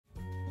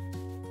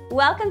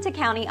Welcome to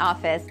County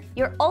Office,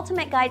 your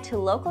ultimate guide to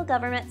local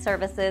government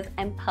services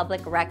and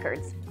public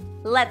records.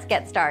 Let's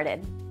get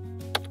started.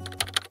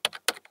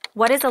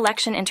 What is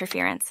election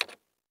interference?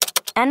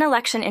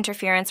 Election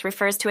interference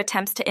refers to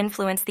attempts to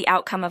influence the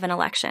outcome of an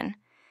election.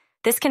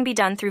 This can be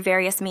done through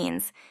various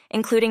means,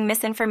 including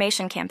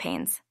misinformation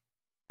campaigns.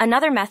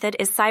 Another method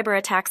is cyber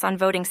attacks on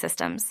voting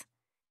systems.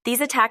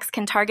 These attacks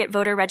can target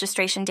voter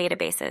registration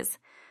databases.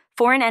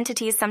 Foreign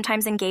entities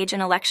sometimes engage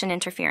in election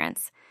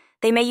interference.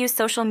 They may use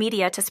social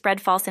media to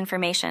spread false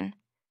information.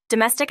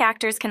 Domestic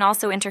actors can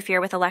also interfere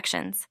with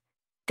elections.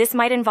 This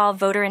might involve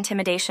voter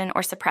intimidation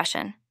or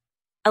suppression.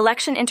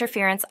 Election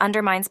interference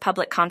undermines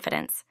public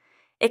confidence.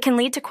 It can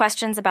lead to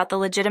questions about the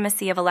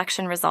legitimacy of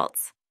election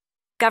results.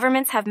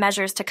 Governments have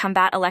measures to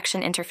combat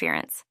election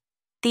interference.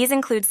 These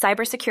include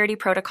cybersecurity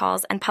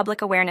protocols and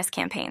public awareness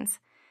campaigns.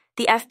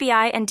 The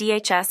FBI and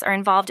DHS are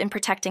involved in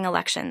protecting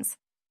elections.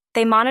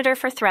 They monitor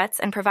for threats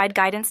and provide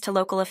guidance to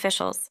local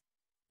officials.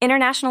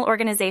 International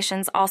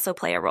organizations also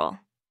play a role.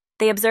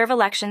 They observe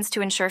elections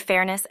to ensure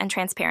fairness and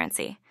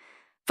transparency.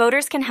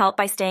 Voters can help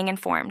by staying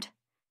informed.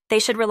 They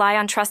should rely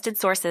on trusted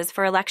sources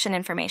for election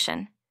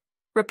information.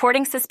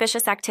 Reporting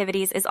suspicious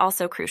activities is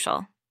also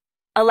crucial.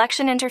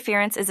 Election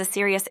interference is a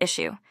serious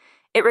issue.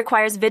 It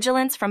requires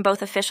vigilance from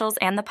both officials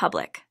and the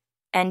public.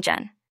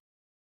 Jen.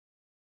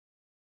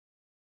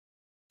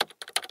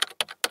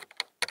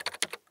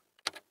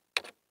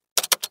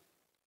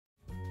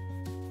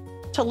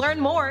 To learn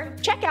more,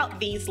 check out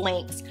these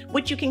links,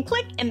 which you can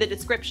click in the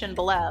description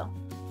below.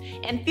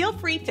 And feel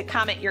free to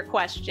comment your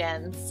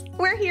questions.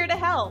 We're here to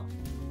help.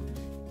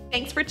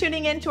 Thanks for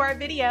tuning in to our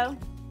video.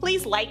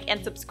 Please like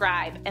and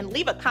subscribe and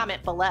leave a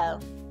comment below.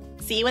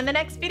 See you in the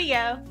next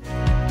video.